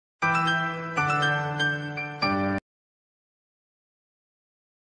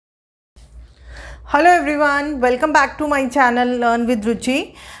Hello everyone, welcome back to my channel learn with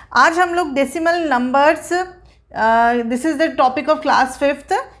रुचि। आज हम लोग decimal numbers, this is the topic of class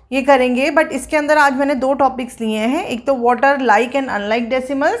 5th ये करेंगे। But इसके अंदर आज मैंने दो टॉपिक्स लिए हैं, एक तो what are like and unlike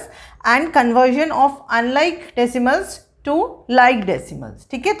decimals and conversion of unlike decimals to like decimals.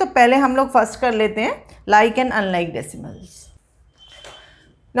 ठीक है, तो पहले हम लोग फर्स्ट कर लेते हैं like and unlike decimals.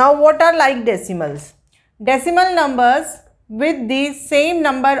 Now what are like decimals? Decimal numbers with the same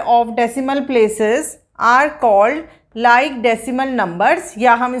number of decimal places are called like decimal numbers,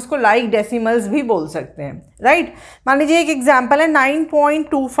 या हम इसको like decimals भी बोल सकते हैं, राइट। मान लीजिए एक एग्जांपल है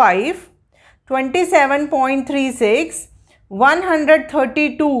 9.25, 27.36,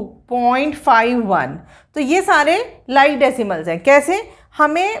 132.51। तो ये सारे like decimals हैं। कैसे?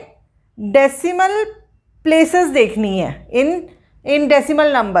 हमें decimal places देखनी है इन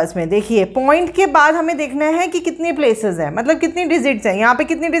डेसिमल नंबर्स में। देखिए, पॉइंट के बाद हमें देखना है कि कितनी प्लेसेस हैं, मतलब कितनी डिजिट्स हैं। यहाँ पे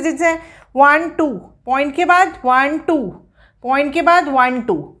कितनी डिजिट्स हैं? 1 2, पॉइंट के बाद 1 2, पॉइंट के बाद 1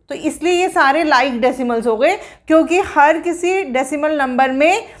 2। तो इसलिए ये सारे लाइक डेसिमल्स हो गए, क्योंकि हर किसी डेसिमल नंबर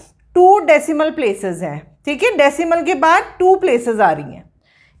में 2 डेसिमल प्लेसेस हैं। ठीक है, डेसिमल के बाद 2 प्लेसेस आ रही हैं,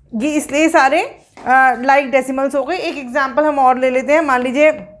 ये इसलिए सारे लाइक डेसिमल्स हो गए। एक एग्जाम्पल हम और ले लेते हैं। मान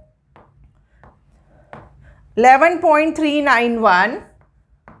लीजिए 11.391,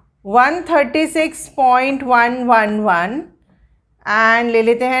 136.111 एंड ले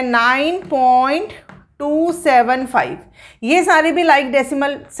लेते हैं 9.275। ये सारे भी लाइक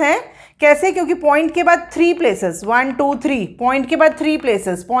डेसिमल्स हैं। कैसे? क्योंकि पॉइंट के बाद 3 प्लेसेस, 1 2 3, पॉइंट के बाद 3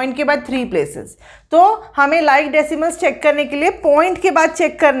 प्लेसेस, पॉइंट के बाद 3 प्लेसेस। तो हमें लाइक डेसिमल्स चेक करने के लिए पॉइंट के बाद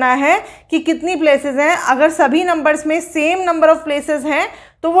चेक करना है कि कितनी प्लेसेस हैं। अगर सभी नंबर्स में सेम नंबर ऑफ प्लेसेस हैं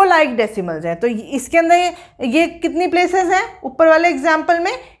तो वो लाइक डेसिमल्स हैं। तो इसके अंदर ये कितनी प्लेसेस हैं? ऊपर वाले एग्जाम्पल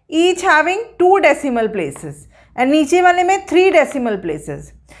में each having 2 decimal places and नीचे वाले में 3 डेसिमल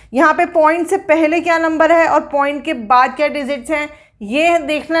प्लेसेस। यहाँ पे पॉइंट से पहले क्या नंबर है और पॉइंट के बाद क्या डिजिट्स हैं ये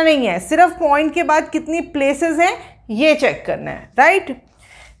देखना नहीं है, सिर्फ पॉइंट के बाद कितनी प्लेसेस हैं ये चेक करना है, right.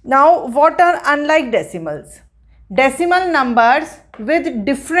 Now what are unlike decimals? Decimal numbers with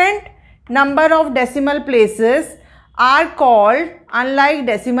different number of decimal places are called unlike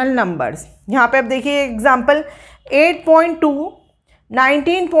decimal numbers. यहाँ पे आप देखिए एग्जाम्पल 8.2,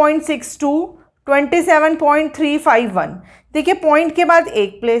 19.62, 27.351। देखिए, पॉइंट के बाद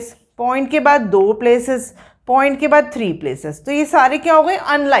 1 प्लेस, पॉइंट के बाद 2 प्लेसेस, पॉइंट के बाद 3 प्लेसेस। तो ये सारे क्या हो गए?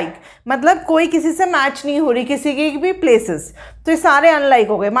 अनलाइक, मतलब कोई किसी से मैच नहीं हो रही किसी की भी प्लेसेस, तो ये सारे अनलाइक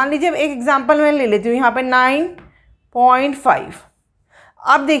हो गए। मान लीजिए एक एग्जाम्पल मैं ले लेती हूँ, यहाँ पे 9.5।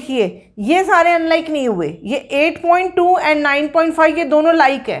 अब देखिए ये सारे अनलाइक नहीं हुए, ये 8.2 एंड 9.5 ये दोनों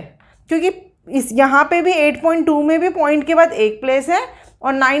लाइक है, क्योंकि इस यहाँ पे भी 8.2 में भी पॉइंट के बाद 1 प्लेस है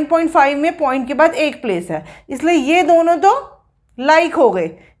और 9.5 में पॉइंट के बाद 1 प्लेस है, इसलिए ये दोनों तो लाइक हो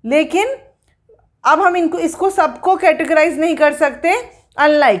गए। लेकिन अब हम इसको सबको कैटेगराइज नहीं कर सकते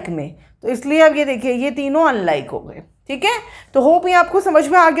अनलाइक में, तो इसलिए अब ये देखिए ये तीनों अनलाइक हो गए। ठीक है, तो होप ये आपको समझ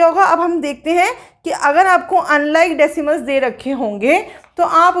में आ गया होगा। अब हम देखते हैं कि अगर आपको अनलाइक डेसिमल्स दे रखे होंगे तो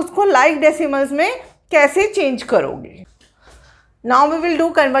आप उसको लाइक डेसिमल्स में कैसे चेंज करोगे। Now we will do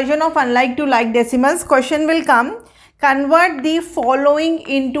conversion of unlike to like decimals. Question will come, convert the following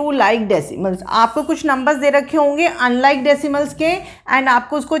into like decimals. आपको कुछ नंबर्स दे रखे होंगे अनलाइक डेसिमल्स के एंड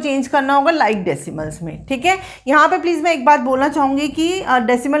आपको उसको चेंज करना होगा लाइक डेसिमल्स में। ठीक है, यहाँ पे प्लीज़ मैं एक बात बोलना चाहूँगी कि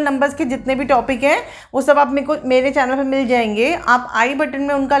डेसिमल नंबर्स के जितने भी टॉपिक हैं वो सब आप मेरे चैनल पे मिल जाएंगे। आप आई बटन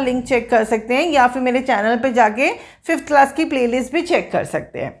में उनका लिंक चेक कर सकते हैं या फिर मेरे चैनल पर जाके 5th क्लास की प्लेलिस्ट भी चेक कर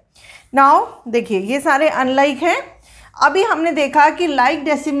सकते हैं। नाउ देखिए ये सारे अनलाइक हैं। अभी हमने देखा कि लाइक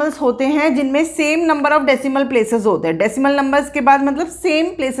डेसिमल्स होते हैं जिनमें same number of decimal places होते हैं। डेसिमल नंबर्स के बाद मतलब सेम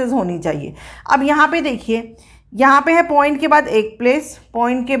प्लेसेस होनी चाहिए। अब यहाँ पे देखिए, यहाँ पे है पॉइंट के बाद 1 प्लेस,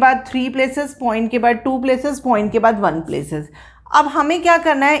 पॉइंट के बाद 3 प्लेसेस, पॉइंट के बाद 2 प्लेसेस, पॉइंट के बाद 1 प्लेसेस। अब हमें क्या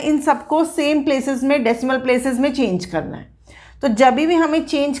करना है? इन सबको सेम प्लेसेस में, डेसिमल प्लेसेस में चेंज करना है। तो जब भी हमें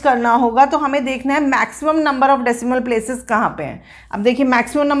चेंज करना होगा तो हमें देखना है maximum number of decimal places कहाँ पे हैं। अब देखिए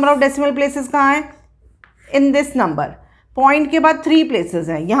maximum number of decimal places कहाँ है? In this number. पॉइंट के बाद 3 प्लेसेस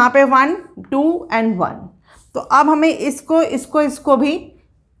हैं, यहाँ पे 1 2 एंड 1। तो अब हमें इसको भी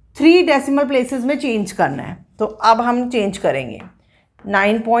 3 डेसिमल प्लेसेस में चेंज करना है। तो अब हम चेंज करेंगे।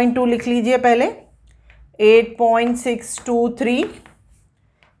 9.2 लिख लीजिए पहले, 8.623,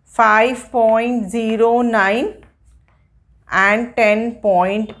 5.09 एंड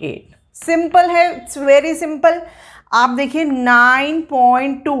 10.8। सिंपल है, इट्स वेरी सिंपल। आप देखिए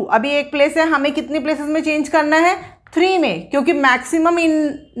 9.2, अभी 1 प्लेस है, हमें कितनी प्लेसेस में चेंज करना है? 3 में, क्योंकि मैक्सिमम इन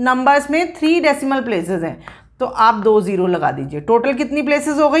नंबर्स में 3 डेसिमल प्लेसेस हैं। तो आप 2 0 लगा दीजिए। टोटल कितनी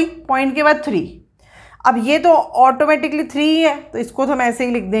प्लेसेस हो गई? पॉइंट के बाद 3। अब ये तो ऑटोमेटिकली 3 ही है, तो इसको तो हम ऐसे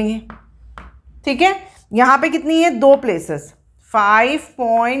ही लिख देंगे। ठीक है, यहाँ पे कितनी है, 2 प्लेसेस,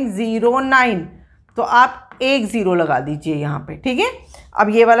 5.09, तो आप 1 0 लगा दीजिए यहाँ पे। ठीक है, अब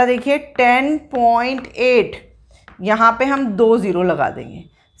ये वाला देखिए 10.8, यहाँ पे हम 2 0 लगा देंगे।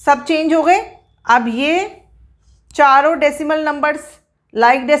 सब चेंज हो गए। अब ये चारों decimal numbers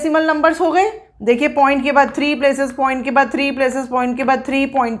like decimal numbers हो गए। देखिए पॉइंट के बाद 3 प्लेसेस, पॉइंट के बाद 3 प्लेसेस, पॉइंट के बाद 3,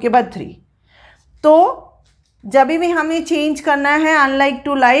 पॉइंट के बाद 3। तो जब भी हमें चेंज करना है अनलाइक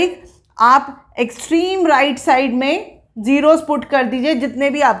टू लाइक, आप एक्सट्रीम राइट साइड में जीरोस पुट कर दीजिए जितने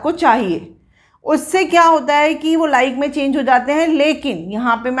भी आपको चाहिए। उससे क्या होता है कि वो लाइक में चेंज हो जाते हैं। लेकिन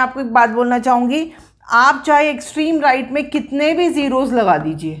यहाँ पे मैं आपको एक बात बोलना चाहूँगी, आप चाहे एक्सट्रीम राइट में कितने भी ज़ीरोज़ लगा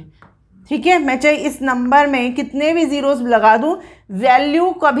दीजिए, ठीक है, मैं चाहे इस नंबर में कितने भी ज़ीरोज़ लगा दूँ,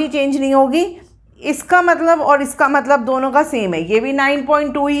 वैल्यू कभी चेंज नहीं होगी। इसका मतलब और इसका मतलब दोनों का सेम है, ये भी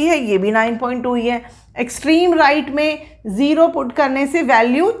 9.2 ही है, ये भी 9.2 ही है। एक्सट्रीम राइट में ज़ीरो पुट करने से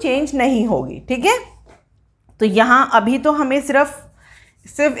वैल्यू चेंज नहीं होगी। ठीक है, तो यहाँ अभी तो हमें सिर्फ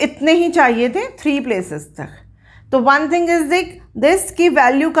इतने ही चाहिए थे, 3 प्लेसेस तक। तो वन थिंग इज दिस की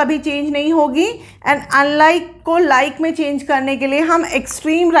वैल्यू कभी चेंज नहीं होगी। एंड अनलाइक को लाइक में चेंज करने के लिए हम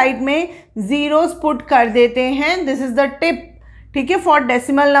एक्सट्रीम राइट में ज़ीरोस पुट कर देते हैं। दिस इज़ द टिप, ठीक है, for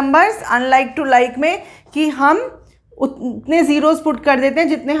decimal numbers unlike to like में, कि हम उतने ज़ीरोस पुट कर देते हैं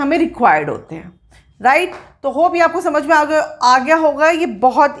जितने हमें रिक्वायर्ड होते हैं। राइट, तो होप ये आपको समझ में आ गया होगा। ये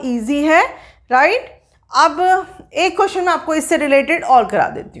बहुत ईजी है। राइट, अब एक क्वेश्चन मैं आपको इससे रिलेटेड और करा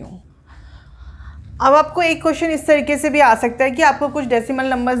देती हूँ। अब आपको एक क्वेश्चन इस तरीके से भी आ सकता है कि आपको कुछ डेसिमल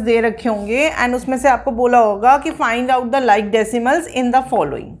नंबर्स दे रखे होंगे एंड उसमें से आपको बोला होगा कि find out the like decimals in the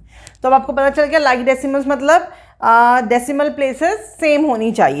following. तो अब आपको पता चल गया लाइक डेसिमल्स मतलब डेसिमल प्लेसेस सेम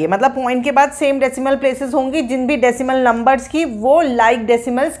होनी चाहिए, मतलब पॉइंट के बाद सेम डेसिमल प्लेसेस होंगी। जिन भी डेसिमल नंबर्स की वो लाइक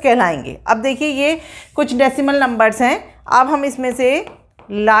डेसिमल्स कहलाएंगे। अब देखिए ये कुछ डेसिमल नंबर्स हैं, अब हम इसमें से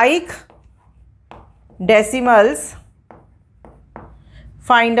लाइक डेसिमल्स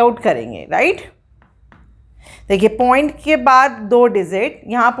फाइंड आउट करेंगे। राइट, देखिए पॉइंट के बाद 2 डिजिट,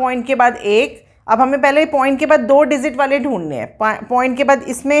 यहाँ पॉइंट के बाद 1। अब हमें पहले पॉइंट के बाद 2 डिजिट वाले ढूंढने हैं। पॉइंट के बाद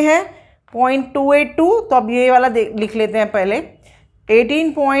इसमें है 0.282, तो अब ये वाला लिख लेते हैं पहले,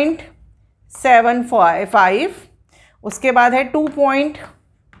 18.75। उसके बाद है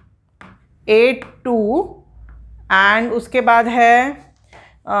 2.82 एंड उसके बाद है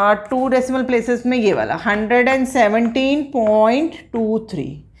 2 डेसिमल प्लेसेस में ये वाला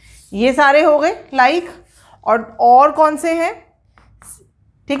 117.23। ये सारे हो गए लाइक। और कौन से हैं,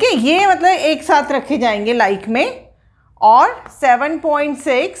 ठीक है, ये मतलब एक साथ रखे जाएंगे लाइक में। और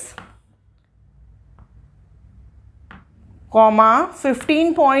 7.6,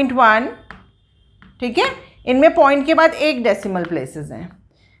 15.1, ठीक है, इनमें पॉइंट के बाद 1 डेसिमल प्लेसेस हैं।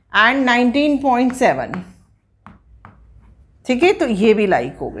 एंड 19.7, ठीक है, तो ये भी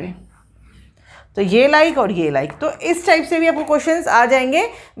लाइक हो गए। तो ये लाइक और ये लाइक, तो इस टाइप से भी आपको क्वेश्चंस आ जाएंगे।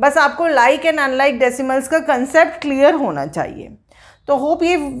 बस आपको लाइक एंड अनलाइक डेसिमल्स का कंसेप्ट क्लियर होना चाहिए। तो होप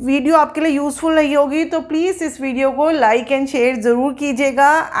ये वीडियो आपके लिए यूज़फुल रही होगी। तो प्लीज़ इस वीडियो को लाइक एंड शेयर ज़रूर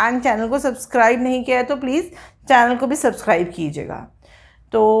कीजिएगा। एंड चैनल को सब्सक्राइब नहीं किया है तो प्लीज़ चैनल को भी सब्सक्राइब कीजिएगा।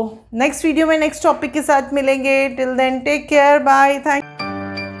 तो नेक्स्ट वीडियो में नेक्स्ट टॉपिक के साथ मिलेंगे। Till then take care, bye, thank.